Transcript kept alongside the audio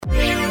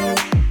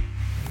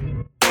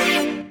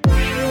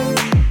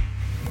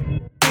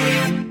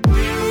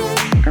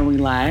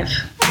live?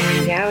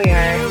 Yeah, we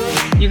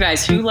are. You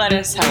guys, who let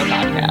us have a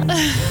podcast?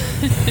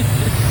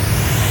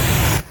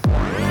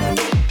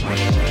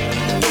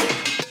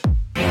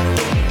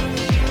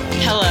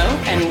 Hello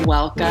and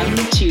welcome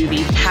to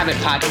the Habyt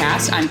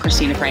Podcast. I'm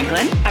Christina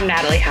Franklin. I'm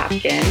Natalie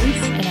Hopkins.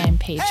 And I'm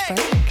Paige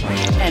Burke.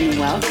 And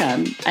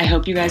welcome. I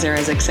hope you guys are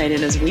as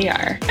excited as we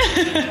are.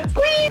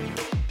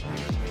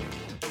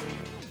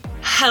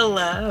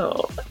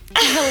 Hello.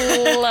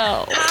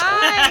 Hello.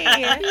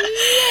 Hi.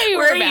 Yay,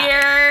 We're back.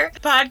 here.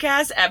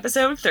 Podcast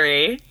episode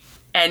 3.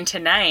 And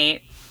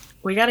tonight,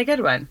 we got a good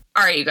one.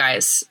 All right, you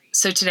guys.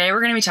 So today we're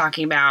going to be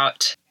talking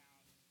about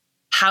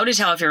how to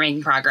tell if you're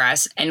making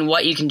progress and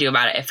what you can do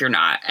about it if you're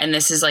not. And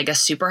this is like a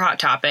super hot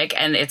topic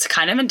and it's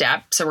kind of in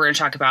depth. So we're going to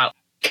talk about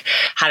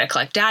how to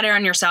collect data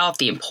on yourself,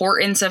 the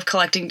importance of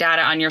collecting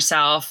data on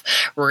yourself.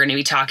 We're going to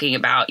be talking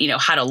about,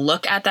 how to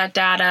look at that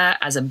data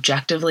as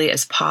objectively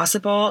as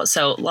possible.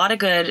 So a lot of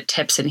good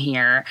tips in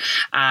here.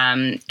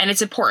 And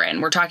it's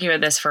important. We're talking about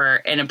this for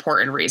an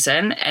important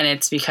reason. And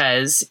it's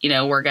because,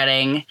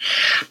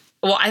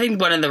 I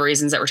think one of the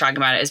reasons that we're talking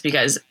about it is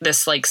because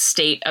this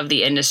state of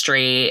the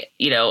industry,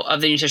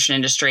 of the nutrition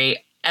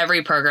industry,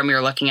 every program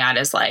you're looking at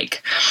is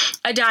like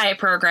a diet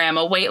program,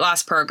 a weight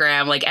loss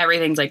program,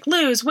 everything's like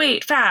lose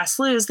weight fast,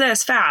 lose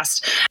this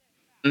fast.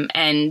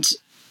 And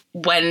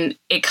when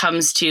it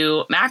comes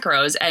to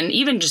macros and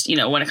even just,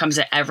 when it comes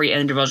to every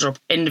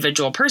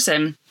individual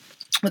person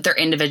with their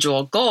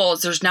individual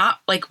goals, there's not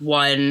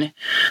one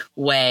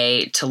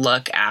way to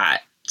look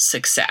at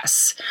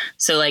success.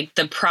 So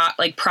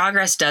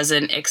progress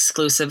doesn't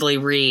exclusively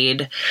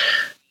read,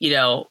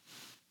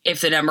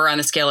 if the number on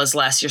the scale is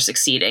less, you're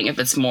succeeding. If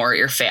it's more,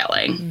 you're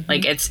failing.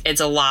 Mm-hmm. It's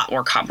a lot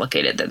more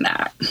complicated than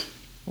that.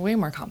 Way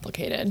more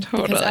complicated.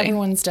 Totally. Because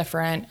everyone's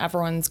different.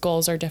 Everyone's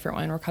goals are different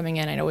when we're coming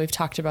in. I know we've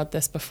talked about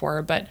this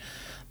before, but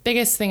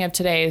biggest thing of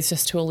today is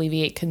just to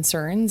alleviate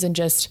concerns and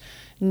just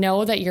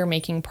know that you're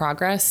making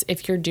progress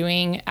if you're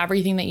doing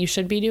everything that you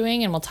should be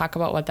doing. And we'll talk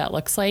about what that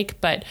looks like.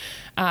 But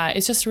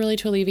it's just really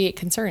to alleviate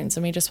concerns.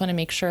 And we just want to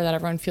make sure that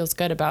everyone feels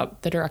good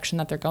about the direction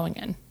that they're going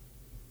in.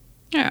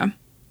 Yeah.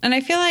 And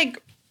I feel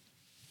like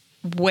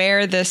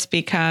where this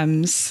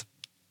becomes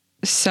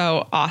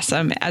so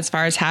awesome as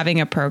far as having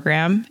a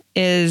program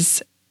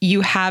is you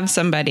have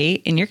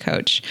somebody in your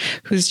coach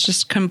who's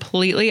just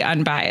completely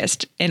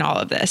unbiased in all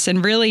of this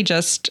and really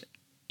just,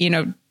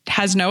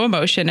 has no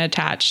emotion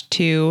attached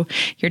to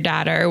your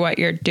data or what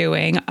you're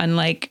doing,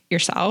 unlike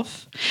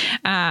yourself.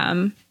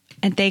 And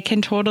they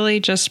can totally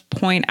just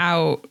point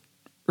out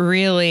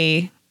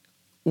really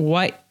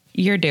what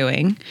you're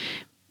doing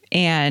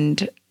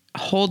and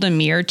hold a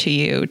mirror to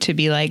you to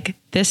be like,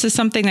 this is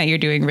something that you're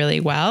doing really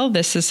well.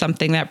 This is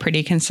something that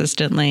pretty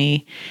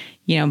consistently,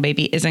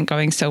 maybe isn't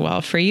going so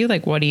well for you.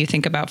 What do you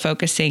think about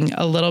focusing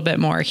a little bit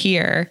more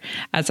here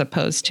as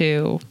opposed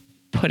to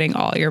putting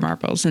all your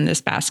marbles in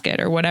this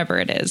basket or whatever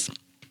it is?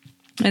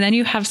 And then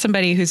you have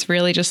somebody who's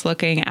really just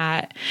looking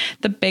at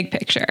the big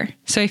picture.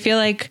 So I feel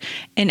like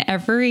in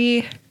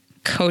every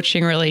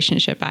coaching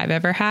relationship I've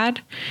ever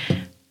had,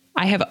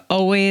 I have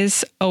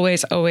always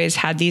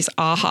had these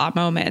aha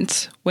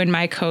moments when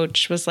my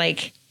coach was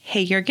like,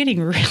 hey, you're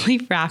getting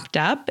really wrapped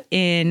up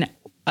in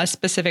a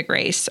specific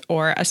race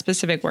or a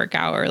specific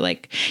workout, or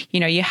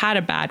you had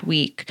a bad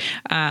week,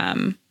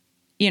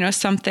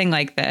 something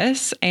like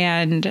this.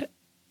 And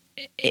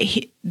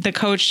the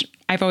coach,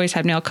 I've always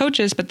had male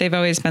coaches, but they've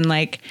always been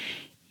like,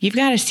 you've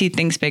got to see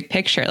things big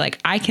picture.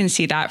 I can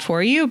see that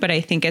for you, but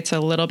I think it's a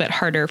little bit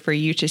harder for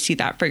you to see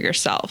that for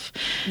yourself.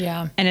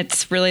 Yeah. And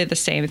it's really the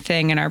same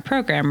thing in our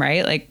program,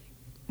 right?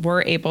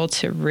 We're able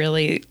to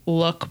really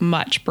look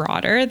much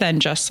broader than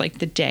just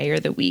the day or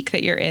the week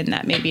that you're in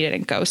that maybe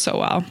didn't go so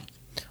well.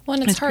 Well,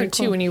 and it's hard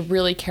too when you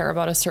really care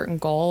about a certain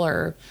goal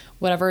or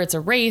whatever. It's a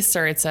race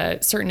or it's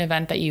a certain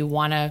event that you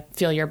want to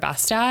feel your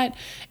best at.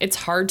 It's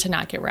hard to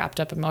not get wrapped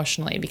up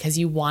emotionally because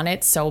you want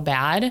it so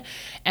bad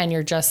and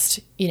you're just,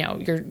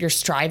 you're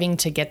striving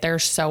to get there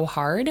so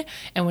hard.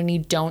 And when you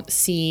don't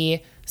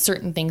see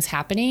certain things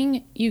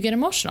happening, you get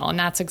emotional. And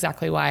that's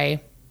exactly why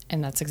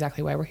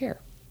we're here.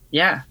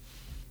 Yeah.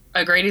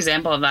 A great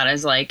example of that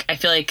is I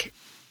feel like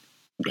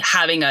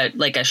having a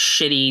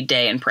shitty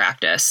day in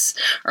practice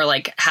or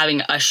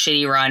having a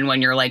shitty run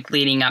when you're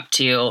leading up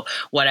to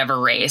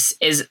whatever race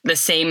is the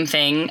same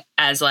thing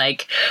as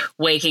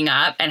waking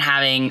up and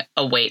having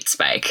a weight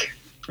spike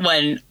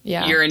when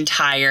your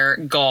entire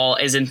goal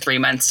is in 3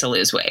 months to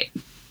lose weight.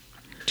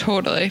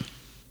 Totally.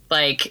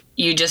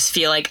 You just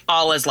feel like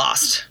all is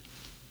lost.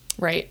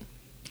 Right.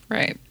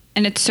 Right.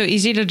 And it's so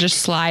easy to just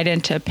slide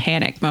into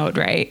panic mode,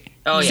 right?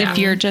 Oh, yeah. If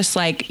you're just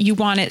you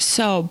want it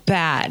so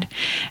bad.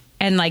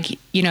 And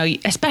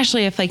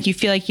especially if you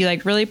feel like you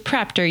really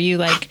prepped or you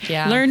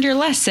learned your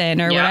lesson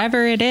or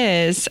whatever it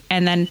is.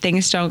 And then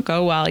things don't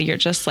go well. You're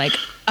just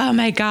oh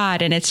my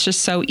God. And it's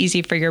just so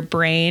easy for your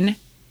brain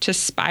to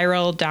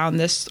spiral down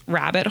this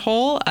rabbit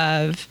hole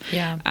of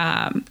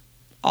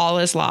all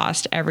is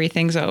lost.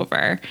 Everything's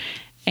over.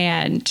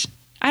 And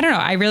I don't know.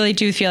 I really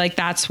do feel like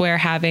that's where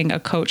having a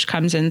coach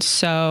comes in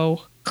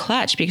so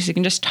clutch because it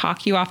can just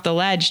talk you off the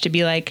ledge to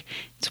be like,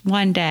 it's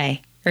one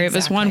day, or it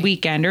was one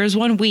weekend, or it was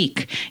 1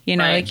 week, you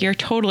know, like you're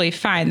totally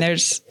fine.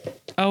 There's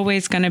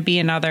always going to be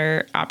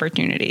another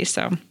opportunity.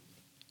 So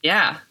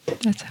yeah,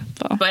 that's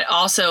helpful. But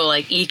also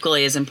like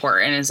equally as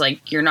important is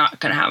like, you're not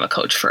going to have a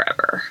coach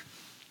forever.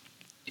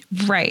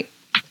 Right.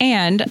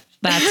 And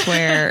that's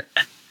where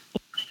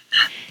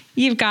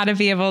you've got to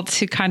be able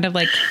to kind of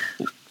like,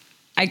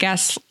 I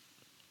guess,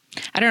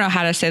 I don't know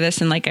how to say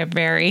this in like a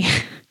very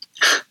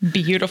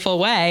beautiful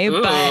way,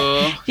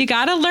 but you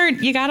got to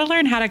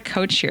learn how to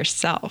coach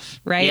yourself,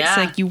 right? Yeah. It's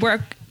like you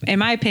work, in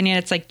my opinion,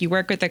 it's like you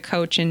work with a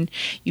coach and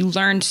you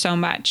learn so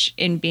much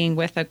in being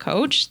with a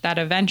coach that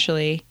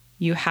eventually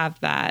you have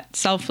that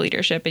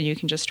self-leadership and you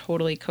can just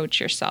totally coach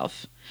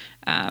yourself.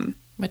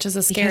 Which is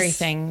a scary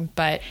thing,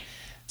 but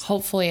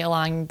hopefully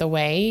along the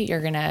way, you're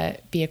going to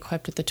be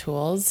equipped with the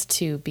tools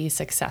to be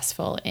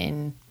successful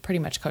in pretty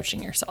much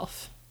coaching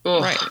yourself. Ooh,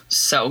 right.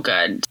 So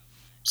good.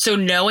 So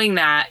knowing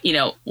that, you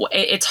know,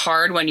 it's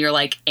hard when you're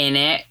like in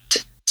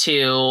it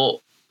to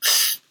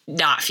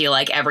not feel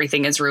like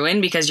everything is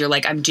ruined because you're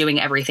like, I'm doing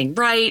everything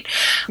right.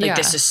 Like,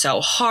 this is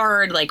so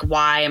hard. Like,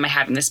 why am I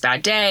having this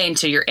bad day? And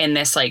so you're in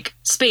this like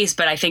space.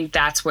 But I think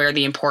that's where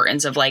the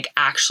importance of like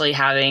actually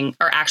having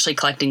or actually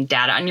collecting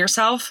data on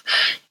yourself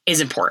is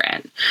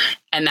important.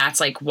 And that's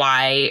like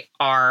why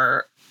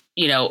our,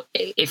 you know,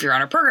 if you're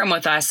on a program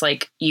with us,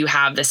 like you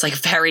have this like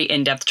very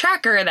in-depth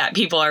tracker that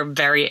people are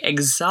very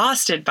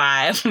exhausted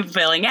by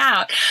filling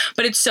out,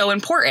 but it's so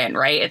important,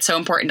 right? It's so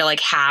important to like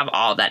have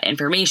all that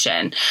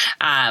information.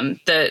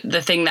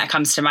 The thing that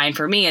comes to mind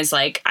for me is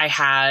like, I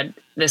had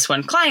this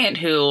one client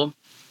who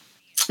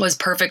was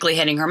perfectly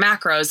hitting her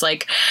macros.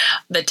 Like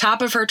the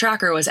top of her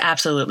tracker was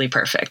absolutely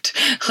perfect.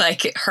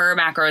 Like her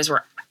macros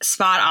were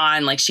spot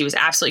on. Like she was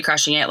absolutely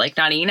crushing it, like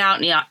not eating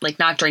out,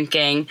 not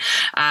drinking.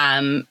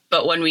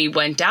 But when we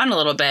went down a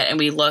little bit and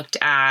we looked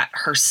at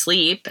her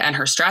sleep and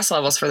her stress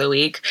levels for the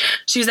week,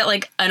 she was at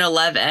like an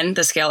 11.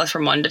 The scale is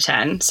from 1 to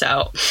 10.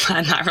 So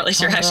I'm not really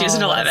sure how she was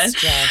an 11,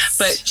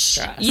 but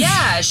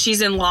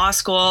she's in law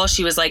school.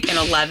 She was like an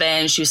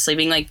 11. She was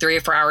sleeping like 3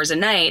 or 4 hours a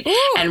night.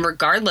 Ooh. And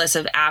regardless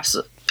of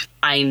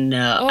I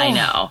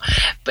know,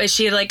 but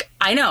she had like,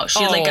 had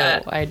like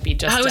I'd be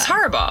just, it was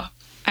horrible.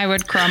 I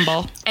would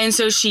crumble. And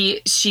so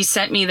she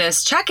sent me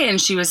this check-in.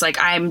 She was like,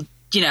 I'm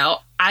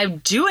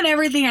doing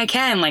everything I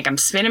can. Like I'm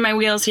spinning my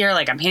wheels here.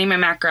 Like I'm hitting my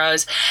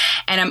macros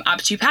and I'm up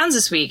 2 pounds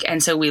this week.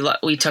 And so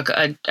we took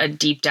a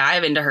deep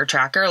dive into her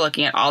tracker,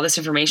 looking at all this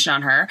information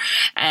on her.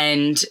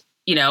 And,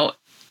 you know,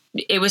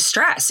 it was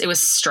stress. It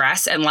was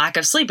stress and lack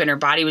of sleep. And her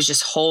body was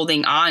just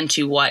holding on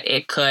to what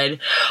it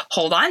could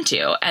hold on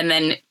to. And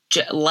then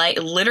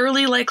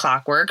literally like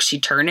clockwork, she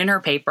turned in her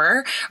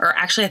paper, or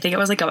actually I think it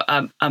was like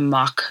a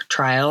mock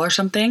trial or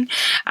something.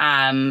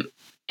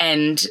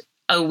 And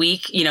a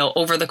week, you know,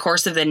 over the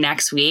course of the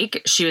next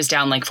week, she was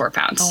down like 4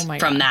 pounds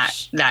from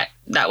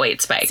that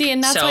weight spike. See,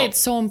 and that's why it's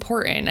so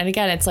important. And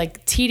again, it's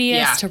like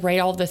tedious to write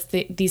all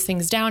these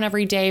things down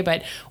every day.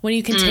 But when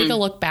you can take a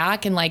look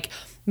back and like,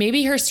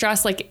 maybe her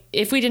stress, like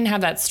if we didn't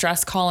have that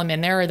stress column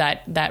in there or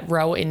that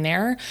row in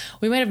there,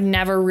 we might have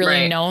never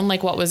really known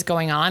like what was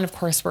going on. Of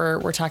course,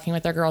 we're talking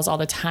with our girls all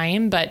the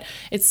time, but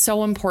it's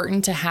so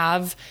important to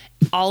have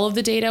all of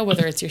the data,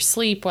 whether it's your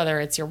sleep, whether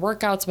it's your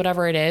workouts,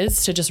 whatever it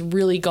is, to just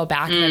really go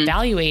back and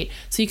evaluate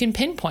so you can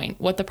pinpoint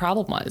what the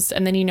problem was.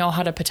 And then you know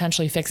how to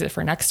potentially fix it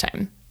for next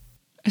time.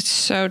 It's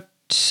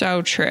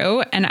so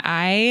true. And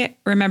I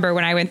remember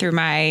when I went through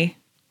my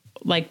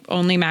like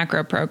only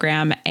macro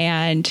program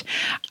and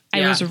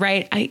I was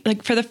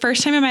for the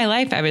first time in my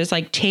life, I was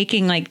like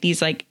taking like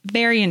these like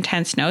very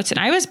intense notes and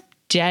I was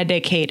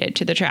dedicated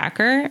to the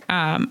tracker.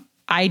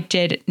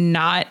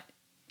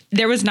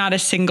 There was not a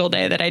single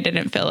day that I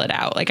didn't fill it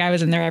out. Like I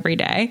was in there every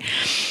day.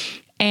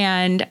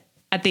 And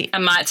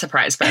I'm not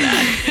surprised by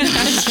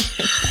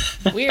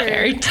that.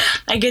 Weird.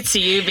 I could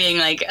see you being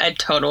like a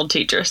total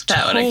teacher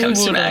when it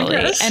comes to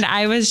macros. And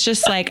I was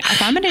just like,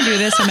 if I'm going to do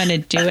this, I'm going to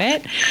do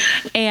it.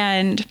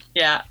 And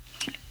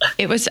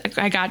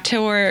I got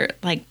to where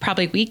like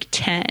probably week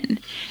 10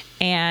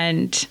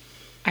 and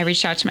I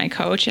reached out to my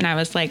coach and I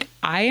was like,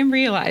 I am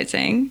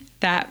realizing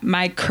that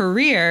my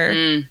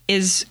career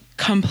is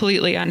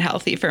completely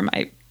unhealthy for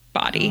my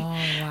body. Oh,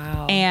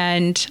 wow.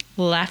 And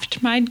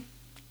left my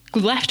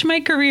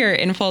career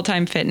in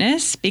full-time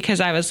fitness because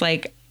I was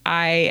like,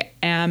 I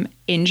am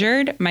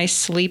injured. My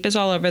sleep is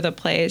all over the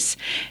place.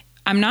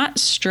 I'm not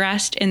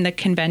stressed in the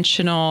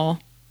conventional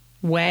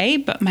way,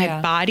 but my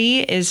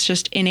body is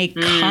just in a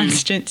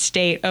constant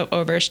state of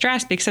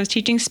overstress because I was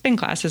teaching spin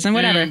classes and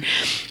whatever.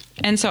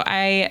 And so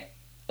I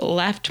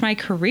left my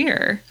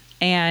career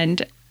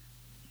and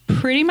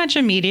pretty much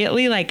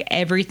immediately, like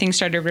everything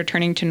started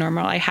returning to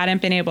normal. I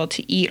hadn't been able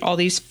to eat all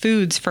these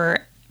foods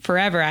for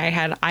forever. I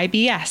had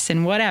IBS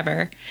and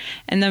whatever.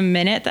 And the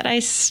minute that I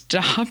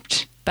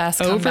stopped, best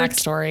comeback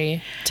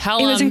story. Tell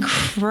him. It was him.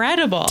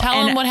 Incredible.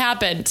 Tell him what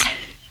happened.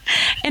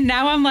 And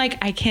now I'm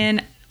like, I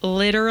can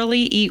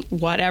literally eat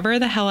whatever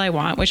the hell I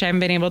want, which I haven't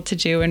been able to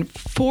do in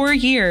 4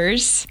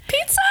 years.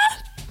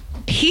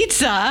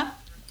 Pizza.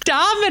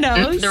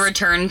 Domino's. The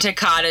return to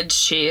cottage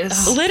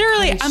cheese.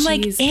 Literally, cottage I'm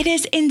like, cheese. it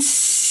is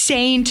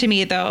insane to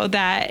me, though,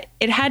 that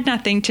it had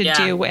nothing to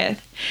do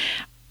with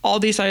all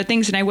these other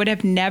things. And I would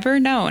have never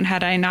known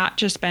had I not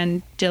just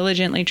been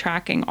diligently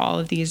tracking all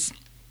of these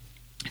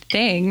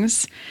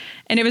things.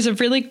 And it was a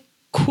really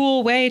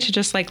cool way to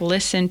just like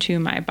listen to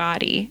my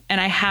body. And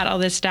I had all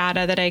this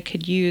data that I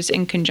could use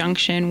in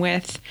conjunction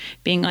with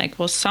being like,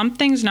 well,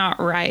 something's not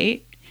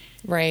right.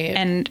 Right.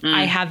 And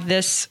I have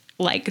this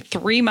like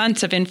 3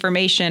 months of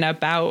information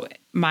about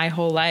my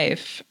whole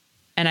life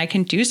and I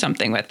can do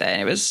something with it.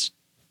 And it was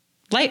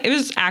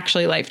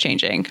actually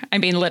life-changing. I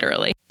mean,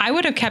 literally. I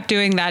would have kept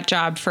doing that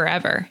job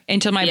forever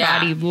until my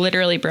body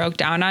literally broke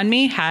down on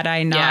me had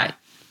I not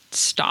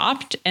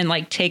stopped and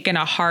like taken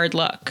a hard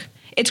look.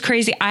 It's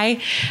crazy. I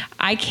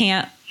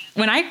can't,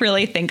 when I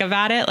really think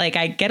about it, like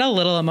I get a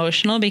little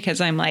emotional because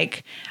I'm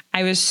like,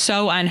 I was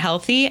so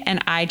unhealthy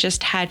and I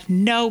just had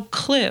no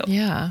clue.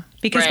 Yeah.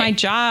 Because my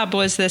job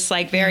was this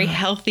like very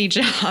healthy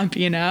job,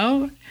 you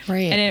know?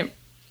 Right.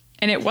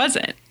 And it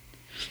wasn't.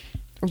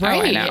 Right.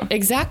 Oh, I know.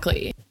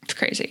 Exactly. It's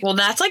crazy. Well,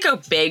 that's like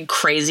a big,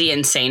 crazy,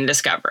 insane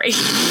discovery.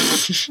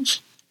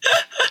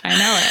 I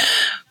know it.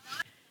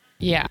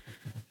 Yeah.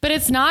 But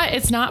it's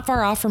not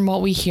far off from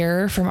what we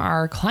hear from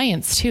our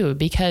clients too,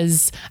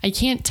 because I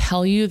can't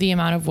tell you the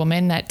amount of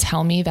women that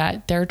tell me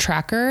that their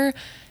tracker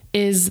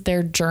is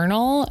their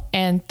journal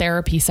and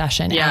therapy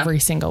session every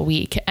single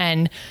week.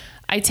 And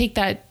I take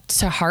that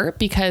to heart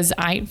because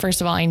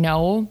first of all, I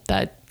know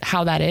that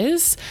how that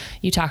is.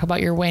 You talk about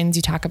your wins,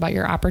 you talk about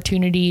your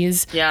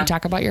opportunities, you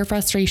talk about your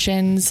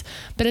frustrations,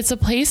 but it's a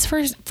place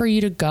for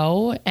you to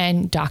go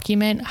and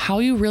document how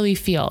you really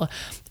feel.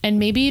 And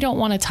maybe you don't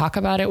want to talk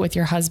about it with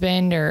your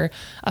husband or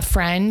a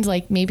friend.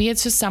 Like maybe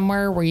it's just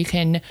somewhere where you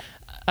can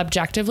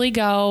objectively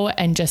go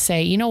and just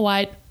say, you know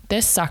what,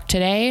 this sucked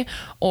today,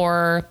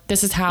 or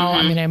this is how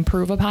I'm going to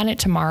improve upon it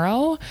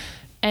tomorrow.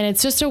 And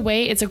it's just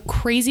it's a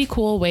crazy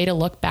cool way to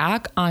look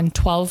back on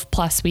 12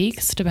 plus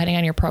weeks, depending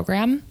on your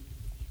program,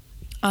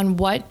 on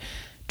what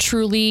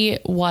truly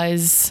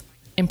was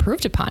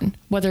improved upon,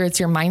 whether it's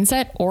your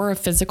mindset or a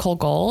physical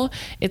goal.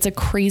 It's a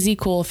crazy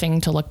cool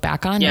thing to look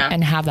back on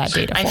and have that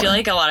data for. I feel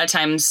like a lot of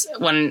times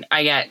when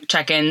I get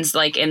check-ins,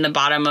 like in the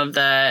bottom of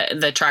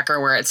the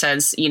tracker where it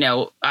says, you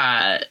know,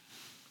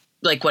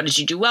 like, what did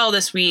you do well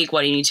this week?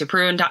 What do you need to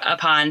improve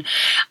upon?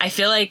 I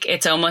feel like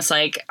it's almost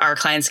like our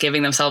clients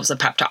giving themselves a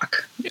pep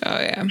talk. Oh,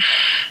 yeah.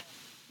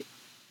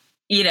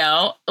 You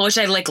know, which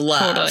I like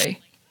love. Totally.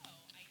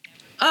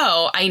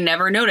 Oh, I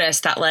never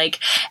noticed that like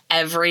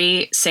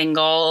every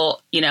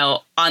single, you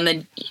know, on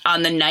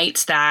the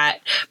nights that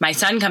my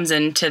son comes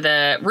into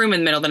the room in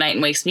the middle of the night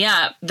and wakes me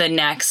up, the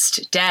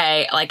next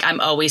day, like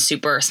I'm always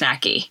super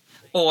snacky.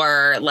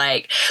 Or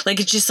like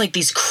it's just like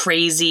these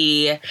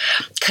crazy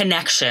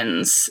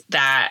connections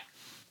that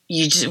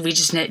we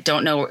just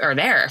don't know are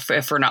there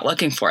if we're not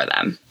looking for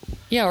them.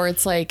 Yeah. Or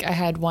it's like I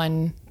had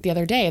one the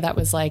other day that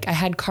was like, I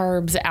had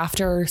carbs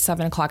after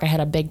 7:00. I had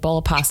a big bowl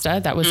of pasta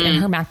that was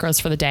in her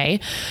macros for the day,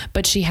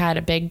 but she had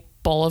a big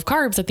bowl of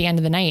carbs at the end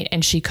of the night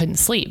and she couldn't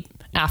sleep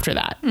after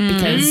that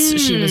because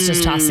she was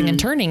just tossing and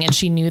turning and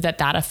she knew that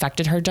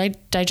affected her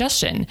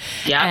digestion.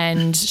 Yeah.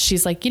 And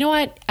she's like, you know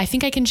what? I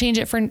think I can change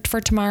it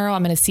for tomorrow.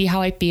 I'm going to see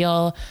how I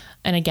feel.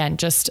 And again,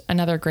 just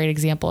another great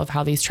example of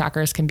how these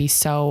trackers can be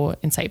so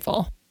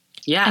insightful.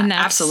 Yeah, and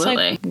that's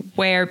absolutely. Like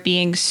where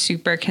being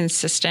super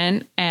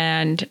consistent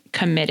and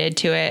committed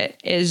to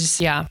it is.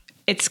 Yeah.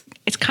 It's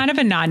kind of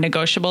a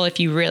non-negotiable if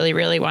you really,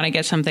 really want to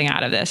get something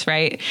out of this,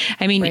 right?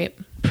 I mean,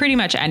 pretty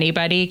much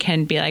anybody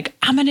can be like,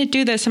 I'm going to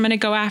do this. I'm going to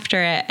go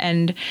after it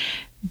and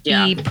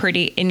be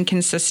pretty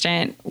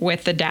inconsistent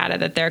with the data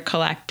that they're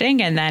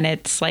collecting. And then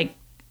it's like,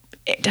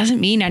 it doesn't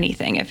mean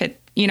anything if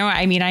it, you know,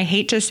 I mean, I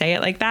hate to say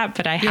it like that,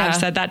 but I have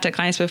said that to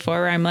clients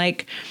before where I'm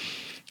like,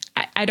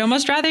 I'd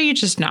almost rather you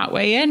just not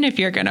weigh in if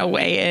you're going to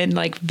weigh in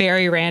like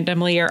very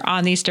randomly or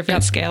on these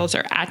different scales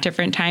or at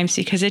different times,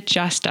 because it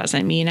just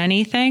doesn't mean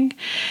anything.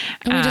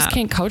 And we just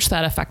can't coach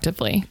that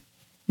effectively.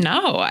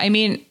 No, I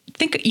mean,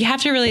 you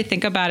have to really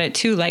think about it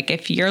too. Like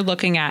if you're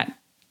looking at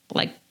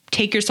like,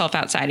 take yourself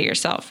outside of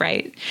yourself,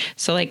 right?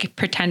 So like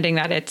pretending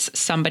that it's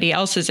somebody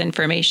else's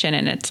information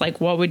and it's like,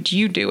 what would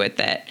you do with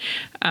it?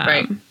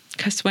 Right.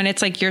 Because when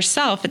it's like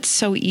yourself, it's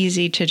so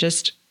easy to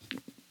just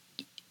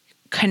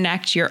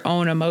connect your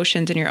own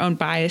emotions and your own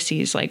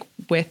biases like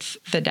with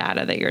the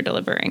data that you're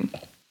delivering.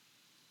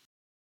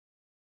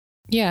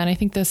 Yeah. And I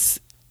think this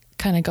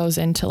kind of goes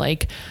into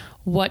like,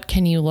 what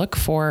can you look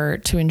for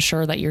to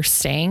ensure that you're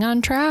staying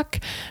on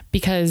track?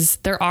 Because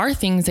there are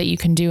things that you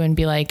can do and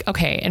be like,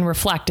 okay, and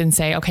reflect and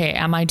say, okay,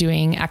 am I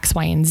doing X,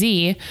 Y, and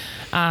Z?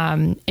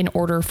 In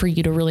order for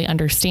you to really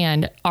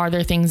understand, are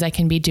there things I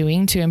can be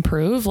doing to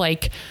improve?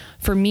 Like,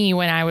 for me,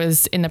 when I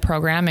was in the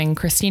program and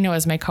Christina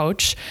was my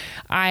coach,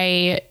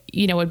 I,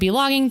 would be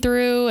logging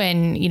through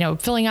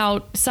and, filling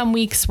out. Some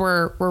weeks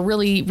were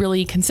really,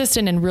 really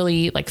consistent and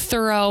really like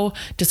thorough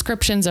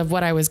descriptions of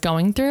what I was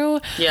going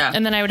through. Yeah.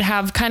 And then I would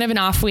have kind of an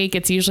off week.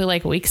 It's usually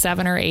like week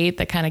 7 or 8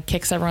 that kind of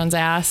kicks everyone's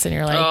ass. And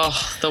you're like,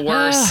 oh, the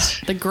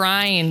worst. The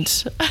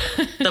grind.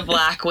 The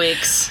black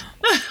weeks.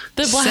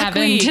 The black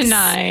 7 weeks. to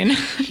 9.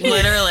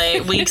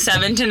 Literally, week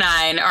 7 to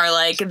 9 are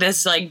like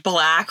this like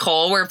black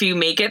hole where if you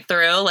make it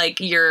through,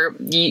 like you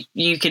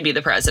could be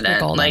the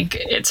president. Like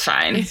it's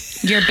fine.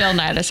 You're Bill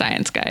Nye the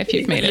Science Guy if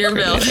you've made it. You're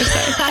Bill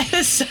Nye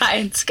the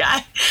Science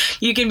Guy.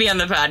 You can be on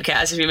the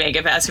podcast if you make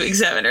it past week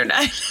 7 or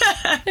 9.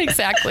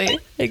 Exactly.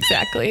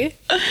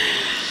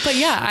 But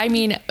yeah, I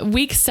mean,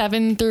 week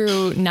 7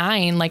 through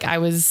 9, like I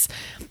was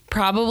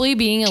probably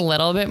being a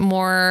little bit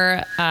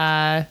more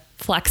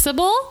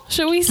flexible,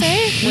 should we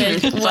say,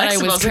 with what I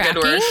was tracking. Flexible's a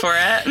good word for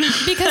it.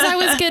 Because I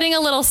was getting a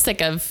little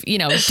sick of,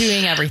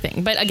 doing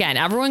everything. But again,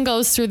 everyone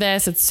goes through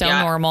this. It's so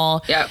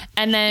normal. Yep.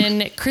 And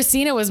then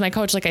Christina was my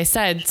coach, like I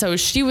said. So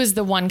she was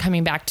the one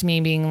coming back to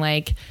me being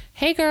like,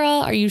 hey girl,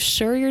 are you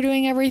sure you're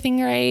doing everything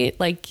right?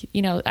 Like,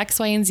 X,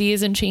 Y, and Z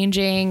isn't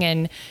changing.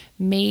 And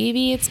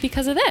maybe it's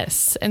because of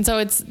this. And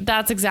so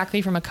that's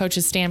exactly from a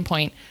coach's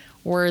standpoint.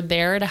 We're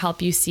there to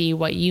help you see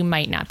what you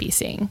might not be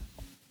seeing.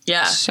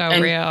 Yeah. So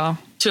and real.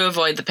 To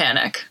avoid the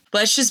panic.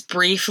 Let's just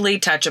briefly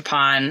touch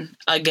upon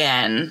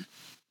again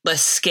the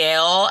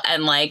scale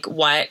and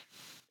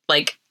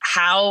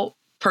how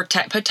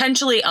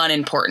potentially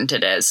unimportant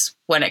it is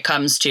when it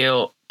comes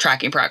to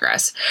tracking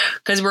progress,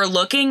 because we're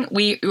looking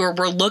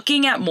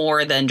at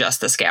more than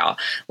just the scale.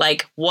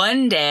 Like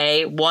one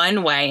day,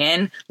 one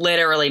weigh-in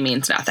literally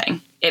means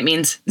nothing. It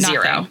means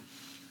zero.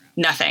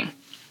 Nothing.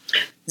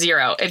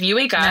 Zero. If you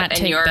wake up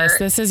and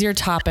this is your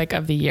topic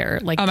of the year.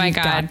 Like, oh my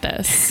God, got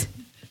this.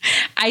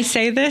 I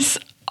say this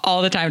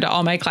all the time to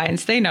all my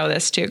clients. They know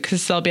this too,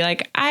 because they'll be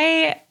like,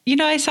 I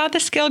saw the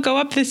scale go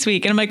up this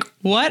week. And I'm like,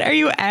 what are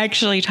you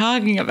actually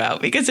talking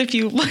about? Because if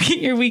you look at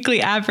your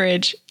weekly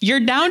average, you're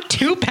down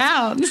 2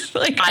 pounds.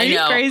 Like, are you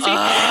crazy?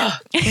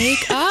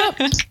 Wake up.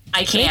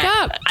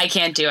 I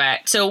can't do it.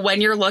 So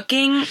when you're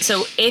looking,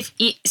 so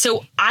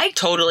I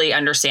totally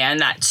understand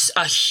that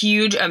a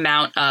huge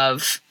amount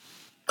of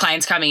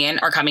clients coming in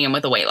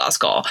with a weight loss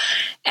goal.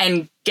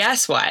 And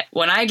guess what?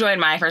 When I joined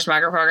my first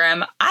micro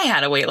program, I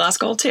had a weight loss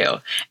goal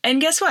too.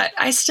 And guess what?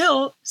 I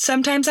still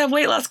sometimes have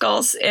weight loss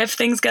goals if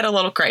things get a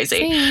little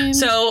crazy. Same.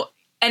 So,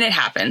 and it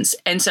happens.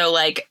 And so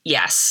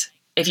yes,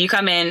 if you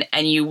come in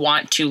and you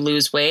want to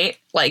lose weight,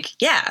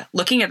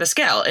 looking at the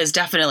scale is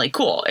definitely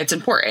cool. It's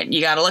important.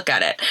 You got to look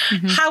at it.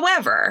 Mm-hmm.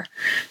 However,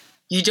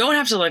 you don't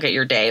have to look at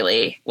your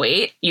daily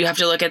weight. You have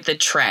to look at the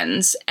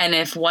trends. And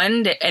if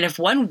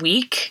one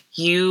week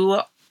you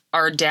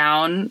are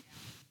down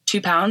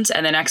 2 pounds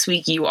and the next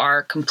week you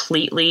are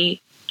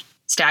completely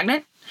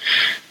stagnant,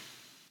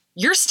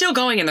 you're still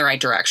going in the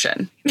right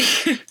direction.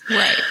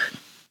 Right.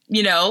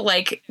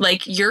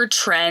 Your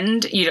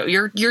trend,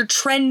 you're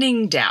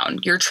trending down,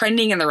 you're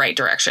trending in the right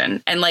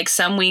direction. And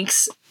some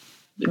weeks,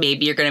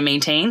 maybe you're going to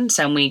maintain,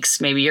 some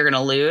weeks, maybe you're going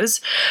to lose,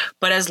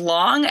 but as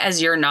long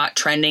as you're not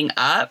trending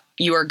up,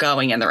 you are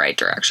going in the right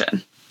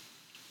direction.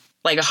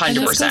 100%. And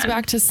this goes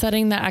back to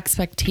setting the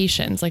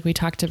expectations, like we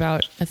talked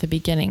about at the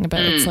beginning. But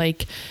it's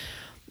like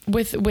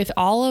with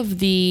all of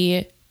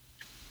the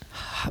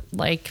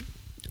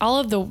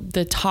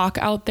the talk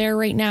out there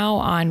right now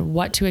on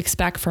what to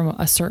expect from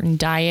a certain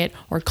diet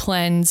or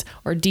cleanse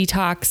or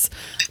detox,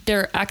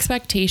 their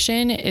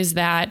expectation is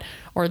that,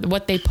 or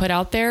what they put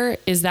out there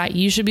is that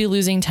you should be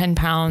losing 10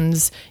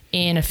 pounds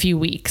in a few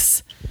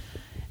weeks.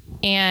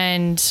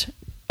 And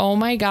oh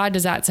my God,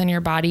 does that send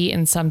your body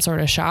in some sort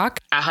of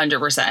shock?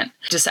 100%.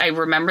 I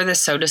remember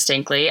this so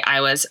distinctly. I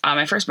was on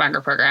my first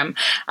micro program.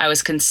 I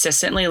was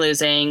consistently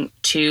losing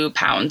 2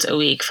 pounds a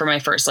week for my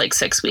first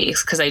 6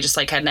 weeks because I just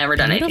had never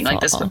done anything like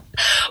this.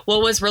 Well,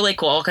 it was really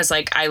cool because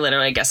I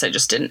guess I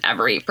just didn't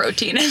ever eat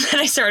protein. And then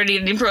I started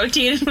eating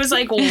protein and was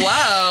like,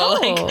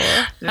 whoa,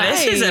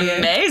 this is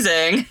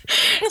amazing.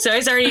 So I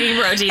started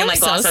eating protein.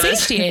 So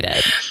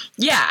satiated.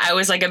 Yeah, I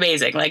was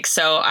amazing.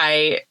 So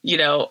I,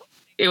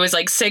 it was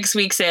 6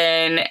 weeks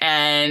in,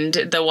 and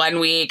the 1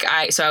 week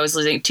I was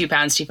losing 2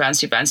 pounds,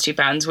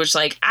 which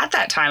at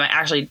that time I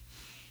actually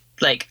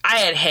I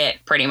had hit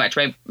pretty much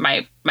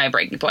my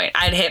breaking point.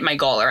 I'd hit my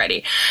goal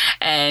already.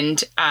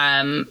 And,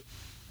 I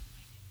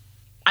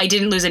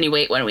didn't lose any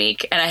weight 1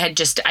 week, and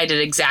I did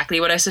exactly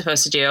what I was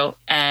supposed to do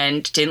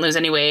and didn't lose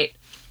any weight.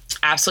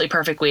 Absolutely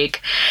perfect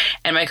week.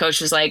 And my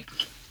coach was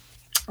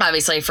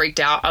obviously I freaked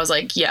out. I was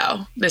like,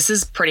 yo, this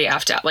is pretty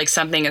effed up.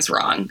 Something is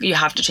wrong. You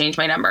have to change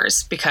my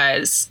numbers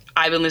because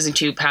I've been losing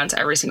 2 pounds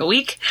every single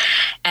week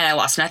and I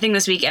lost nothing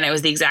this week. And it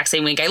was the exact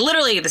same week. I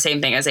literally ate the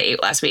same thing as I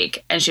ate last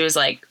week. And she was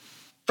like,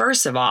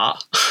 first of all,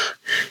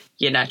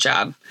 you nut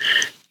job,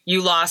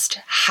 you lost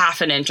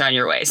 1/2 inch on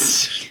your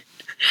waist.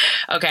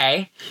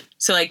 Okay.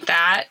 So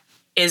that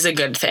is a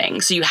good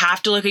thing. So you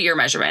have to look at your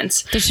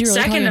measurements. Did she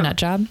really call you a nut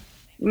job?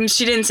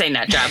 She didn't say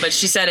nut job, but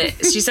she said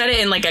it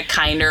in like a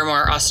kinder,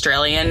 more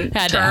Australian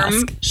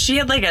term. She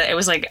had like it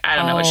was like, I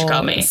don't know what she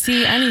called me.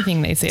 See,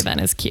 anything they say then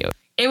is cute.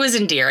 It was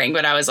endearing,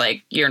 but I was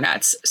like, you're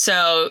nuts.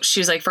 So she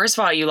was like, first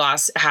of all, you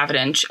lost half an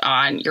inch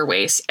on your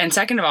waist. And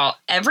second of all,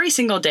 every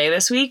single day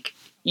this week,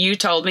 you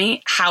told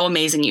me how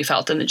amazing you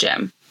felt in the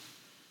gym.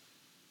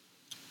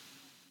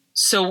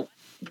 So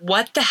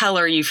what the hell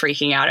are you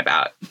freaking out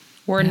about?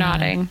 We're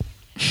nodding.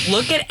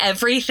 Look at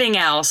everything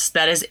else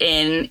that is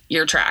in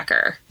your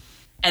tracker.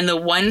 And the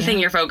one thing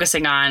you're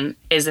focusing on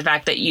is the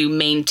fact that you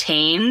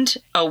maintained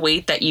a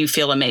weight that you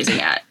feel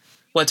amazing at.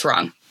 What's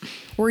wrong?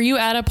 Were you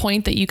at a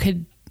point that you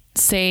could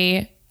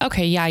say,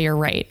 okay, yeah, you're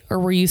right? Or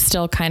were you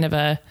still kind of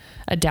a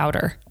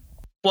doubter?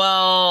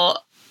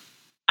 Well,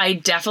 I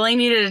definitely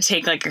needed to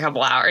take like a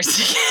couple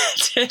hours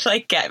to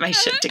like get my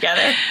shit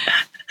together.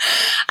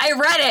 I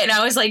read it and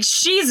I was like,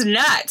 she's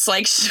nuts.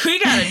 Like, we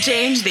got to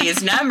change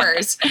these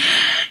numbers.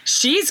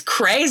 She's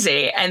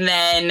crazy. And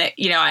then,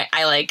 you know,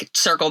 I like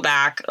circled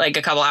back like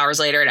a couple hours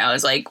later and I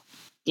was like,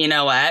 you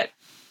know what?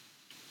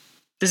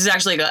 This is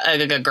actually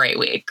a great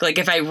week. Like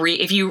if I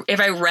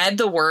read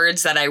the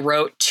words that I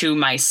wrote to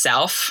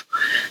myself,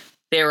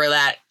 they were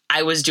that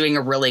I was doing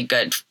a really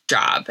good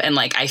job and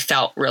like I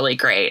felt really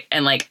great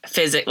and like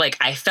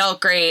I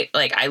felt great,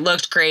 like I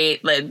looked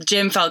great, the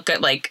gym felt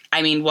good. Like,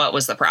 I mean, what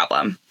was the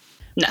problem?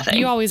 Nothing.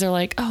 You always are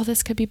like, oh,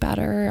 this could be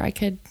better. I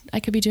could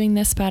be doing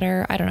this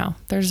better. I don't know.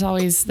 There's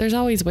always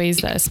ways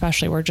that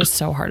especially we're just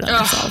so hard on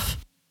ourselves.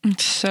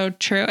 It's so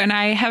true. And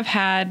I have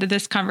had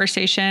this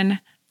conversation.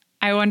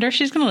 I wonder if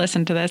she's going to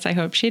listen to this. I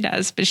hope she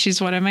does, but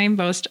she's one of my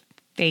most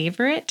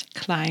favorite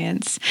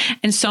clients.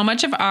 And so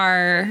much of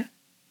our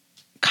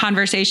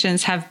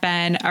conversations have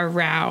been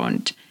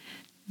around,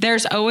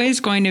 there's always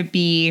going to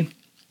be,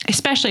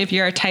 especially if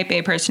you're a type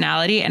A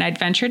personality, and I'd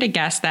venture to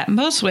guess that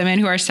most women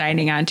who are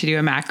signing on to do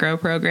a macro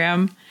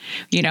program,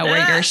 you know,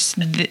 where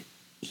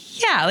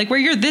where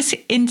you're this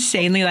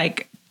insanely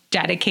like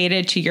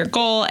dedicated to your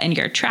goal and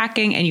you're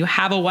tracking and you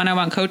have a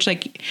one-on-one coach,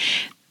 like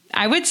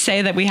I would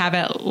say that we have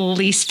at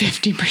least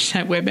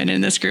 50% women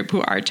in this group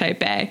who are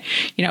type A.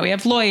 You know, we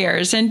have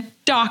lawyers and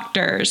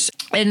doctors,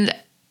 and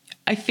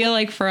I feel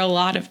like for a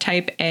lot of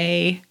type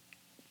A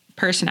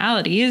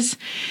personalities,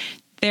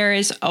 there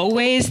is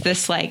always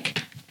this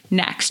like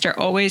next or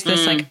always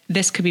this like,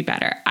 this could be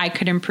better. I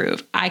could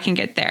improve. I can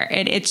get there.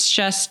 And it's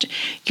just,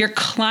 you're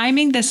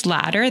climbing this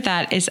ladder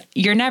that is,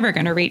 you're never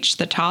going to reach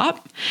the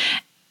top.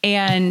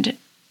 And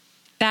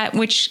that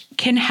which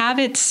can have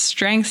its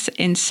strengths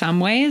in some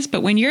ways.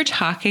 But when you're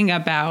talking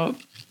about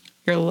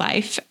your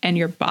life and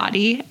your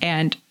body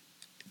and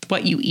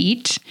what you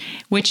eat,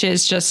 which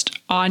is just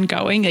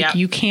ongoing, like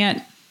you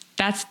can't,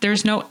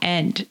 there's no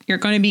end. You're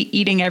going to be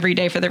eating every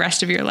day for the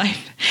rest of your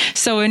life.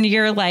 So when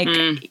you're like,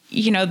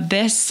 you know,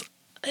 this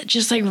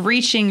just like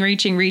reaching,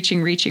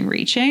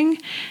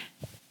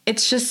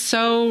 it's just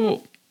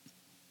so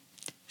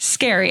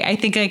scary. I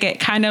think like it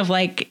kind of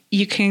like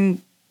you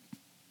can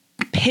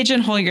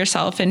pigeonhole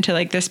yourself into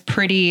like this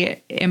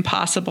pretty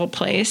impossible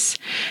place.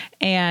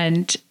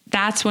 And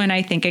that's when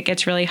I think it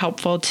gets really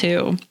helpful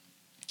to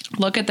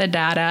look at the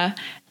data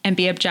and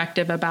be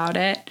objective about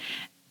it.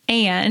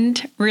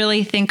 And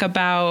really think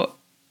about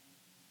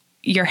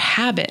your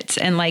habits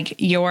and like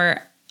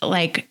your,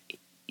 like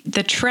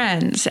the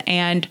trends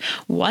and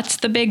what's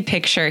the big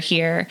picture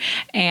here.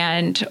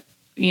 And,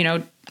 you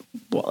know,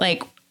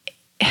 like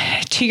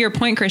to your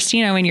point,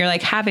 Christina, when you're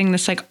like having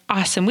this like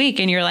awesome week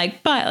and you're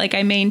like, but like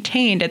I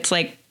maintained, it's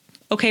like,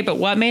 okay, but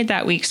what made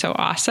that week so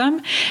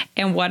awesome?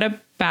 And what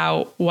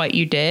about what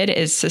you did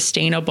is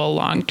sustainable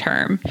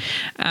long-term?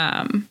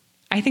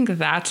 I think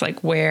that's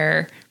like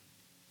where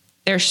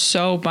there's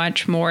so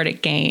much more to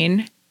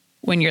gain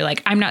when you're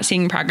like, I'm not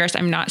seeing progress.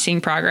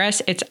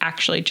 It's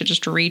actually to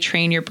just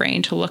retrain your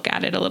brain to look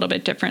at it a little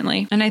bit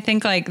differently. And I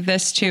think like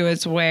this too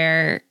is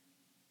where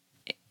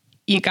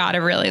you got to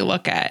really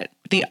look at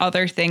the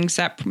other things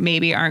that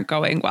maybe aren't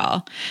going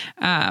well.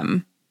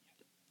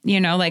 You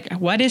know, like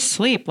what is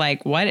sleep?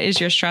 Like what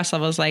is your stress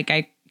levels? Like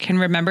I can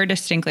remember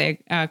distinctly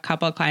a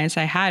couple of clients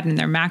I had and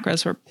their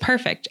macros were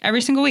perfect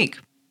every single week.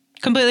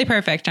 Completely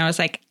perfect. And I was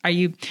like, are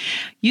you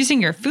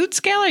using your food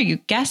scale? Are you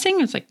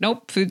guessing? It's like,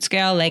 nope, food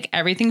scale, like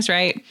everything's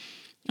right.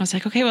 I was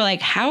like, okay, well,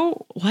 like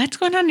what's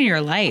going on in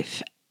your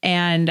life?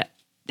 And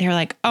they were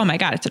like, oh my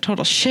God, it's a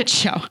total shit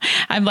show.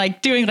 I'm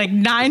like doing like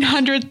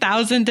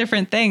 900,000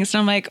 different things. And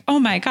I'm like, oh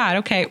my God.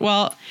 Okay.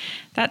 Well,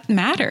 that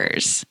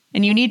matters.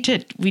 And we need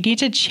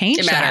to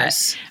change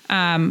that.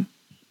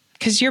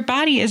 Cause your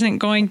body isn't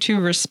going to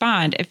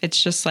respond if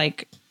it's just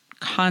like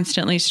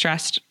constantly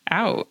stressed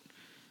out.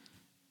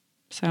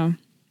 So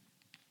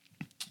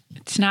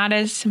it's not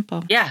as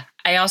simple. Yeah.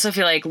 I also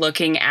feel like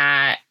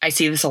I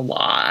see this a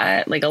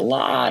lot,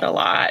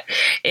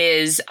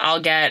 is I'll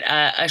get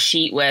a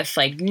sheet with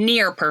like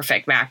near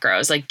perfect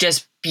macros, like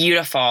just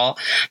beautiful.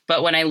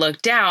 But when I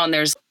look down,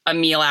 there's a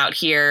meal out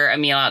here, a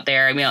meal out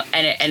there, and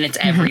it's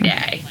every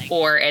day,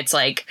 or it's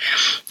like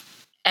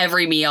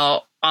every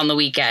meal on the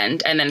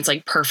weekend. And then it's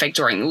like perfect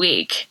during the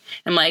week.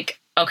 I'm like,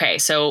 okay,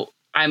 so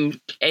I'm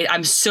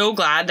so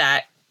glad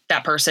that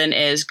that person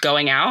is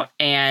going out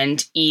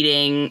and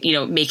eating, you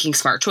know, making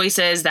smart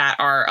choices that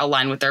are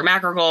aligned with their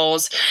macro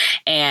goals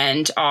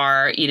and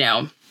are, you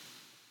know,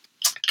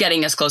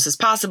 getting as close as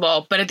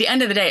possible. But at the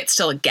end of the day, it's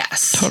still a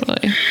guess.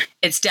 Totally.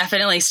 It's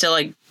definitely still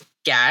a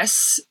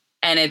guess.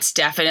 And it's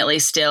definitely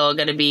still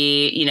going to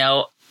be, you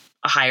know,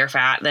 a higher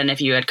fat than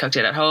if you had cooked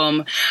it at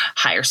home,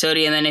 higher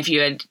sodium than if you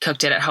had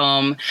cooked it at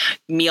home.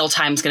 Meal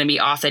time's going to be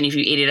off than if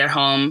you ate it at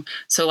home.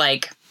 So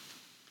like,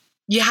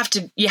 you have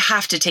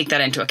to take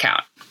that into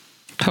account.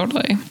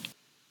 Totally.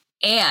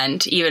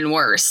 And even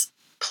worse,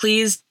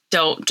 please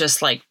don't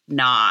just like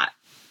not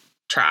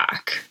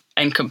track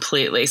and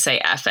completely say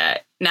F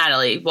it.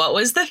 Natalie, what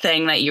was the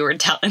thing that you were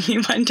telling me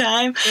one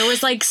time? There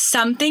was like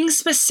something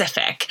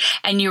specific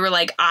and you were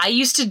like, I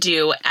used to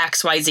do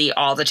XYZ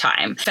all the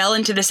time. Fell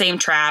into the same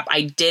trap.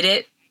 I did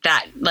it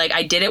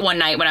one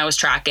night when I was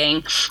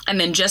tracking, and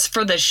then just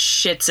for the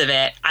shits of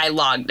it, I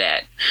logged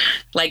it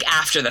like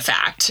after the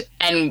fact,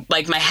 and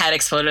like my head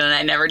exploded and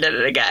I never did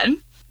it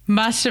again.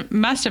 Must have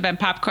been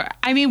popcorn.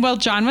 I mean, while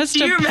John was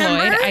deployed,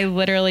 I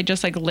literally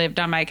just like lived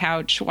on my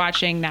couch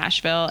watching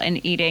Nashville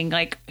and eating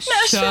like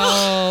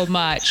so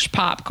much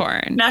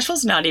popcorn.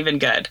 Nashville's not even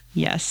good.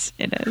 Yes,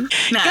 it is.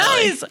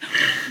 Natalie. Guys,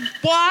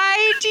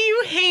 why do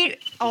you hate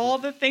all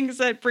the things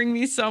that bring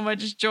me so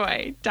much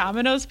joy?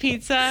 Domino's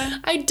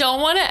Pizza. I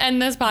don't want to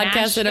end this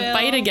podcast in a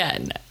fight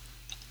again.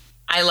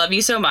 I love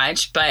you so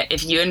much, but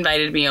if you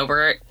invited me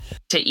over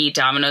to eat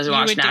Domino's and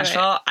watch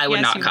Nashville, I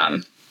would not come.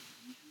 Would.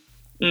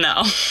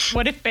 No.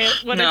 What if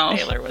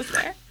Baylor was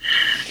there?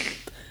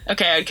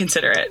 Okay, I'd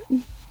consider it.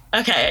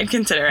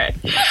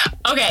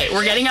 Okay,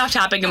 we're getting off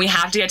topic and we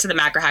have to get to the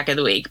macro hack of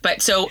the week.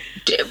 But so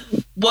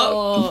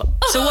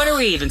what are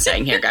we even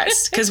saying here,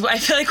 guys? Because I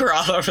feel like we're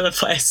all over the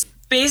place.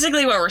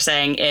 Basically what we're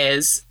saying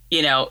is,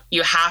 you know,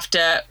 you have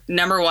to,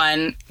 number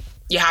one,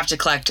 you have to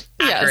collect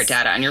accurate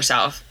data on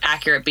yourself.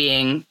 Accurate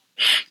being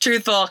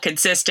truthful,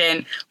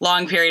 consistent,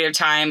 long period of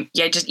time.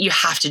 You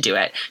have to do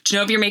it. To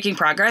know if you're making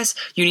progress,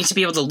 you need to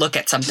be able to look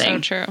at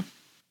something. So true.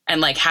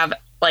 And like have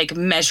like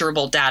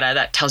measurable data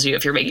that tells you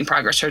if you're making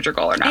progress towards your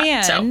goal or not.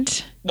 And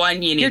so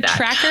one, you need your that.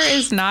 tracker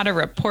is not a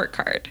report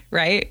card,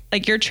 right?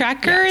 Like your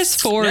tracker is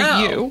for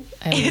you.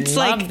 It's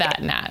love like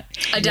that, Nat.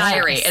 A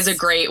diary is a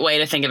great way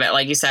to think of it.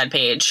 Like you said,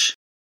 Paige.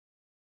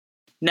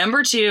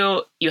 Number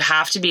two, you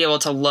have to be able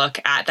to look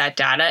at that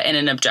data in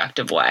an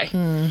objective way.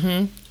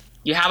 Mm-hmm.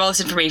 You have all this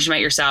information about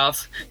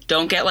yourself.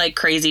 Don't get like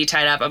crazy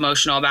tied up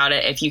emotional about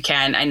it if you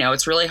can. I know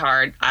it's really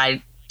hard.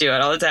 I do it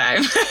all the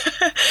time.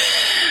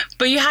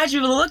 But you have to be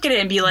able to look at it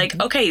and be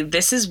like, okay,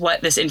 this is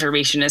what this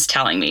information is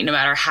telling me. No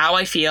matter how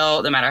I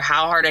feel, no matter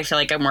how hard I feel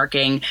like I'm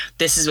working,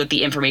 this is what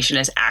the information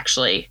is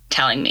actually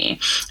telling me.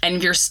 And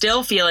if you're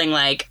still feeling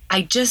like,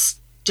 I just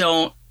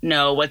don't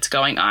know what's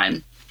going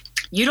on,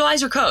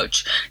 utilize your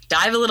coach.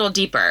 Dive a little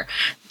deeper.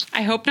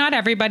 I hope not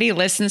everybody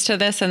listens to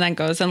this and then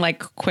goes and like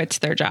quits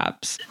their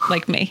jobs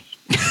like me.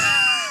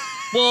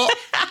 Well,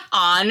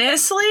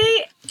 honestly,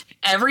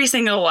 every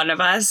single one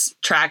of us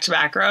tracked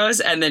macros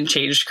and then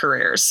changed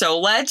careers. So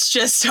let's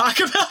just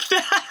talk about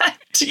that.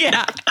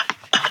 Yeah.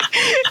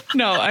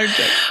 No, I'm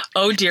good.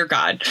 Oh, dear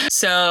God.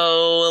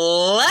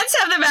 So let's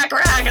have the macro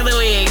hack of the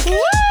week.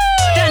 Woo!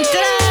 Dun,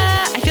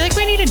 da! I feel like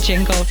we need a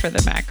jingle for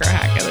the macro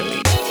hack of the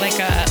week.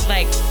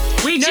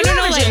 We do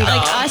have a jingle.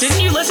 Like us.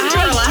 Didn't you listen to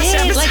our last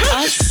episode? Like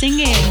us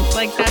singing.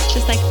 Like that's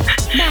just like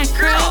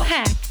macro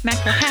hack,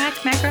 macro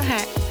hack, macro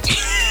hack.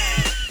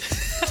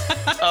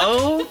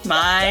 Oh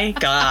my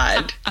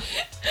God.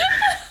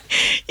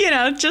 You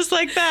know, just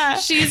like that.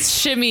 She's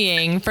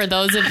shimmying for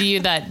those of you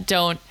that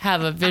don't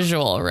have a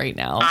visual right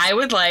now. I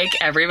would like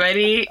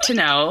everybody to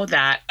know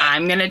that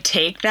I'm going to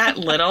take that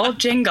little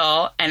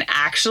jingle and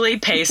actually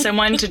pay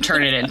someone to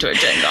turn it into a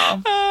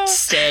jingle.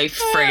 Stay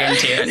friggin'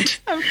 tuned.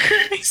 I'm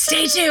crazy.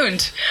 Stay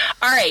tuned.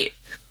 All right.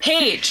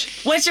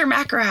 Paige, what's your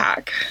macro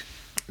hack?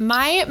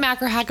 My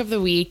macro hack of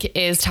the week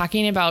is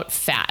talking about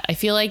fat. I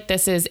feel like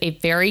this is a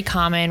very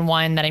common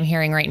one that I'm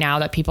hearing right now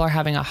that people are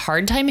having a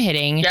hard time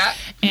hitting. Yeah.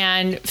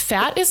 And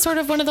fat is sort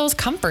of one of those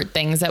comfort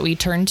things that we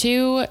turn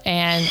to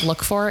and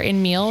look for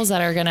in meals that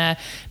are going to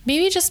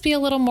maybe just be a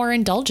little more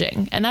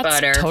indulging. And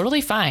that's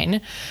totally fine.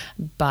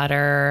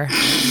 Butter.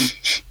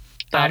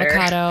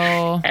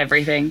 Avocado,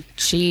 everything,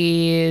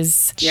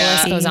 cheese, the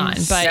list goes on.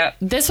 But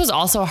this was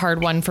also a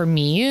hard one for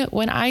me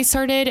when I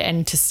started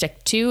and to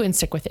stick to and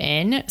stick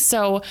within.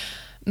 So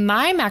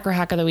my macro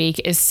hack of the week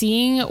is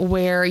seeing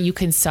where you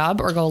can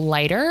sub or go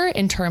lighter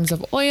in terms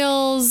of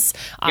oils,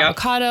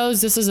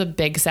 avocados. This was a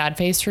big sad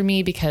face for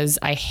me because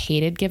I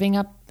hated giving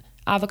up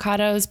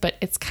avocados, but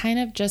it's kind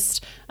of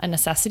just a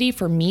necessity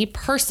for me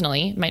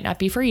personally. It might not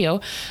be for you,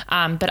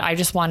 but I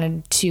just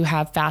wanted to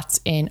have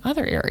fats in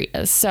other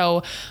areas.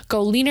 So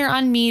go leaner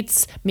on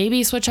meats,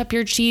 maybe switch up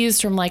your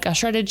cheese from like a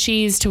shredded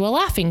cheese to a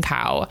Laughing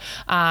Cow,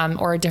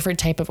 or a different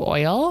type of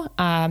oil,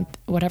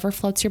 whatever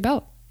floats your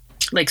boat.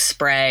 Like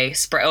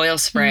oil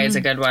spray is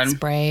a good one.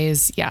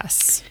 Sprays,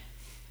 yes.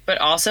 But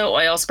also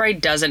oil spray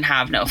doesn't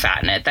have no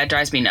fat in it. That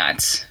drives me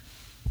nuts.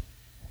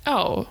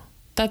 Oh,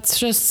 that's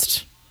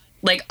just...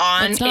 Like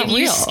if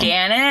you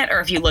scan it or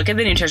if you look at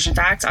the nutrition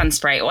facts on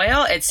spray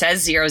oil, it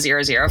says 000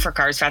 for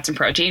carbs, fats, and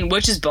protein,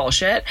 which is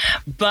bullshit.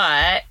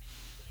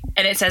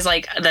 And it says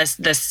like the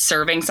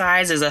serving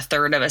size is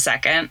 1/3 of a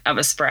second of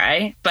a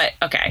spray. But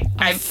okay.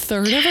 A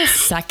third of a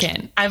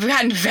second. I've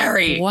gotten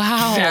very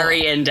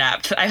in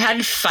depth. I've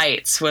had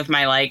fights with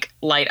my like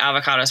light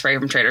avocado spray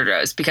from Trader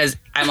Joe's because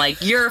I'm like,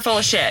 you're full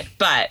of shit.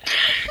 But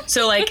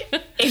so like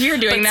if you're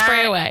doing that,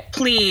 spray away.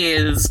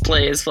 Please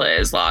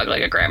log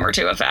like a gram or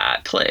two of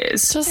fat,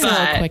 please. Just a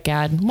little quick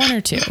ad, 1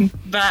 or 2.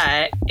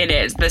 But it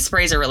is. The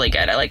sprays are really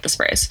good. I like the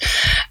sprays.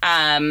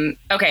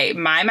 Okay,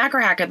 my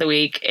macro hack of the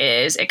week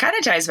is, it kind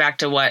of ties back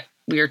to what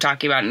we were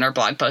talking about in our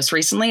blog post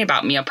recently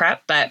about meal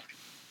prep, but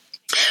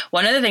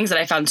one of the things that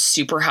I found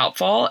super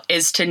helpful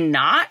is to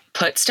not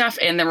put stuff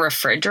in the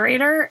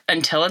refrigerator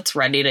until it's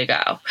ready to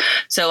go.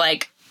 So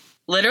like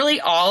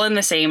literally all in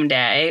the same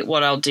day,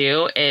 what I'll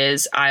do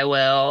is I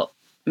will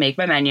make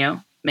my menu,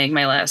 make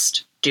my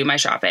list, do my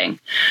shopping,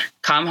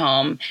 come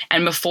home,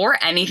 and before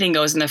anything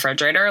goes in the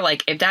refrigerator,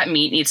 like if that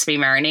meat needs to be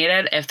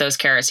marinated, if those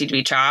carrots need to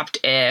be chopped,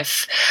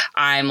 if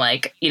I'm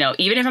like,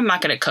 even if I'm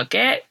not going to cook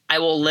it, I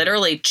will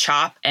literally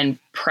chop and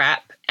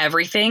prep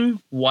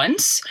everything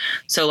once.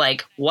 So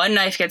like one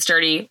knife gets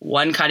dirty,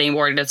 one cutting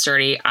board gets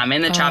dirty. I'm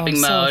in the chopping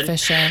mode. So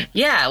efficient.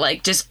 Yeah,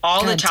 like just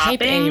all the chopping.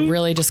 Type A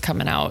really just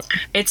coming out.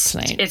 It's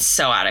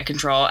so out of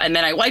control. And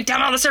then I wipe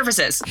down all the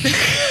surfaces.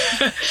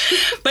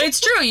 But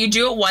it's true. You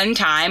do it one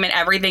time and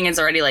everything is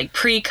already like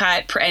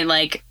pre-cut and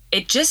like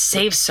it just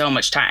saves so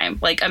much time.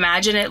 Like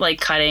imagine it like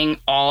cutting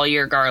all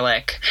your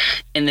garlic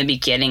in the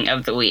beginning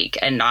of the week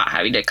and not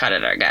having to cut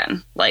it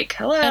again. Like,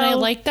 hello. And I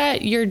like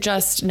that you're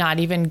just not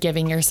even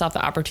giving yourself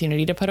the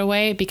opportunity to put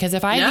away, because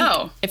if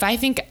I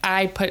think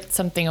I put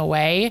something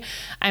away,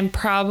 I'm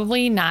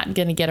probably not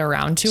going to get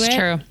around to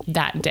it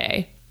that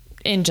day.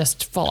 In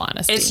just full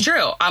honesty. It's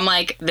true. I'm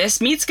like, this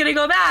meat's going to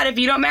go bad if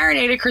you don't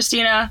marinate it,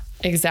 Christina.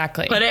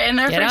 Exactly. Put it in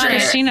the refrigerator.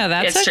 Christina,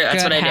 that's true.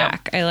 That's what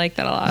hack. I like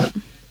that a lot.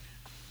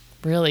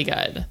 Really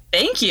good.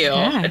 Thank you.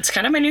 Yeah. It's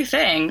kind of my new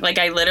thing. Like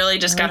I literally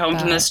just got home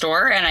from the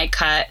store and I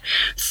cut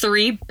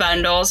 3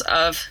 bundles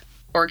of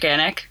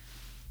organic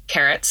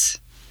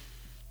carrots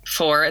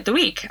for the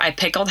week. I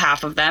pickled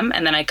half of them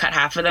and then I cut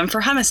half of them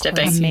for hummus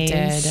dipping.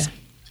 Amazing.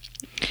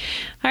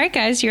 All right,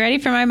 guys, you ready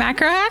for my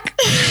macro hack?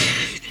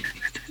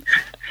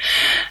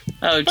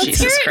 Oh,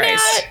 Jesus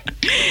Christ.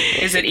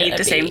 Is it eat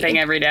the same thing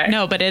every day?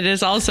 No, but it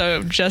is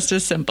also just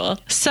as simple.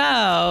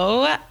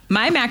 So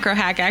my macro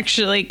hack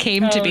actually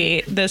came to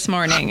be this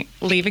morning,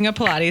 leaving a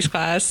Pilates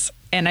class,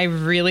 and I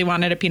really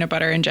wanted a peanut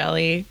butter and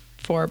jelly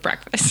for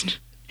breakfast.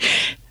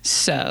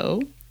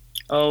 So.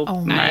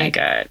 Oh my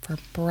God. For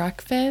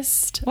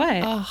breakfast?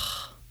 What?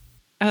 Oh,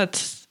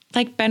 it's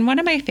like been one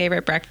of my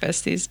favorite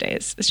breakfasts these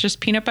days. It's just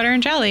peanut butter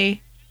and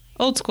jelly.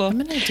 Old school. I'm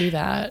going to do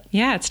that.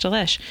 Yeah, it's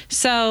delish.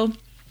 So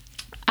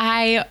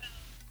I'm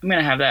going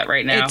to have that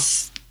right now.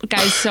 It's,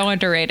 guys, so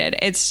underrated.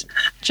 It's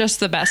just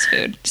the best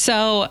food.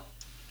 So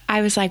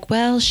I was like,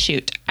 well,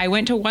 shoot. I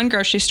went to one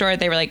grocery store.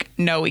 They were like,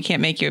 no, we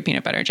can't make you a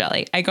peanut butter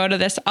jelly. I go to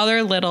this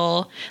other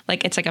little,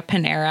 like it's like a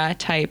Panera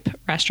type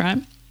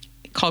restaurant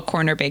called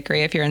Corner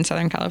Bakery if you're in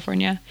Southern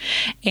California.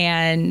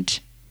 And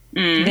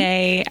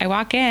I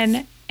walk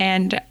in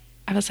and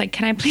I was like,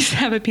 can I please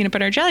have a peanut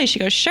butter jelly? She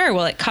goes, sure.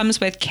 Well, it comes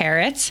with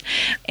carrots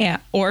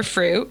or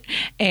fruit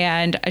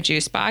and a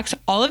juice box.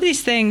 All of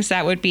these things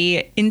that would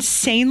be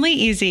insanely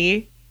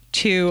easy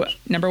to,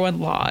 number 1,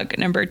 log.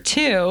 Number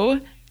 2,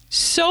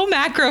 so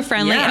macro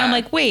friendly. Yeah. And I'm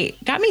like,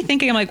 wait, got me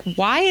thinking. I'm like,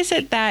 why is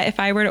it that if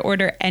I were to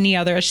order any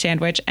other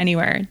sandwich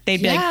anywhere,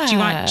 they'd be like, do you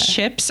want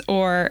chips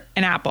or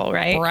an apple,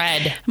 right?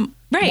 Bread.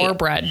 Right. More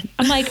bread.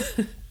 I'm like,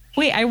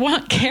 wait, I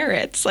want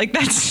carrots.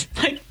 That's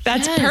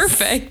yes.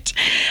 Perfect.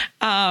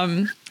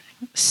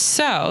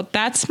 So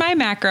that's my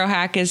macro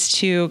hack, is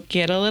to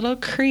get a little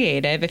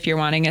creative if you're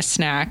wanting a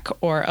snack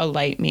or a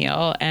light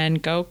meal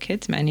and go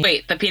kids menu.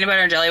 Wait, the peanut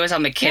butter and jelly was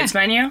on the kids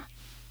menu?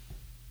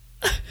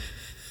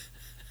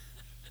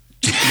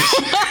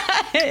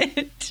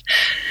 What?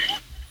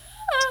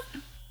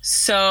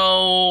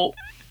 So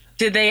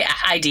did they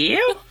ID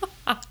you?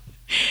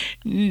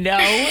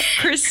 No,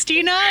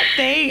 Christina,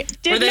 they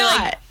did not.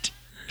 Like,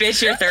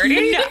 bitch, you're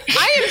 30? No,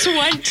 I am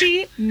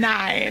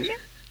 29.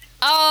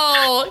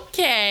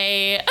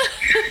 Okay.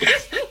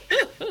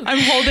 I'm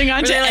holding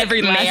on to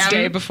every last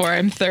day before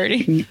I'm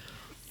 30.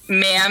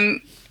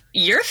 Ma'am,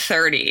 you're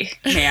 30,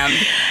 ma'am.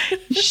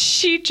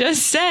 She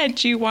just said,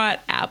 do you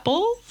want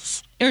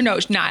apples? Or no,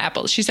 not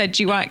apples. She said,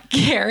 do you want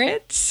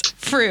carrots,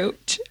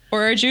 fruit,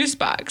 or a juice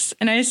box?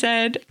 And I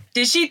said...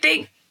 Did she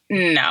think...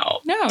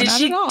 No. No,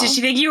 not at all. Did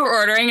she think you were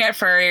ordering it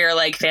for your,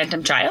 like,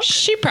 phantom child?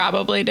 She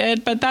probably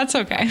did, but that's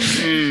okay.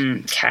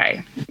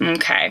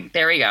 Okay.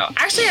 There we go.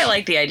 Actually, I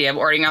like the idea of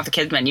ordering off the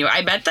kids menu.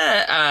 I bet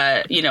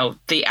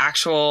the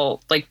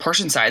actual, like,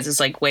 portion size is,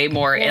 like, way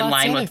more in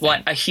line with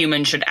what a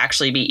human should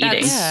actually be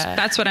eating.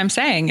 That's what I'm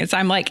saying. Is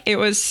I'm like, it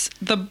was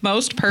the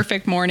most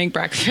perfect morning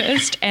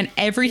breakfast, and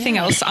everything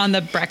else on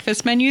the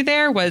breakfast menu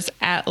there was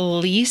at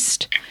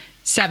least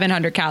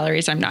 700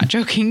 calories. I'm not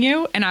joking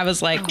you. And I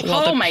was like,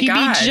 well, the my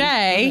God.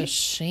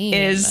 PBJ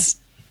is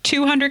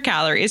 200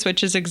 calories,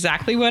 which is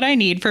exactly what I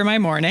need for my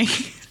morning.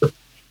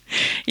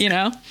 You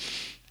know?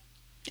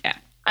 Yeah.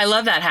 I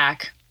love that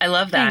hack. I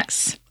love that.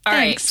 Thanks. All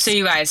right. Thanks. So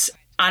you guys,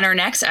 on our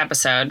next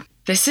episode,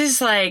 this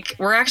is like,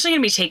 we're actually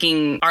going to be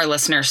taking our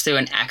listeners through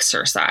an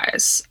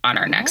exercise on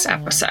our next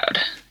episode.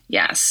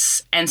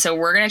 Yes. And so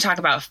we're going to talk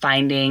about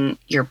finding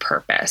your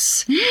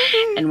purpose.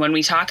 And when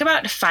we talk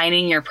about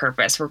finding your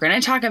purpose, we're going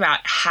to talk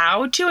about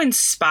how to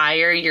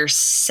inspire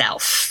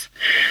yourself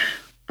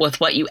with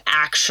what you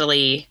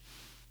actually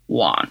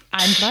want.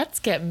 Let's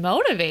get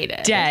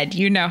motivated. Dead.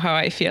 You know how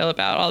I feel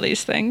about all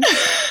these things.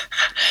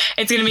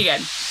 It's going to be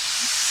good.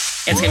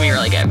 It's going to be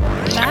really good.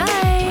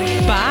 Bye.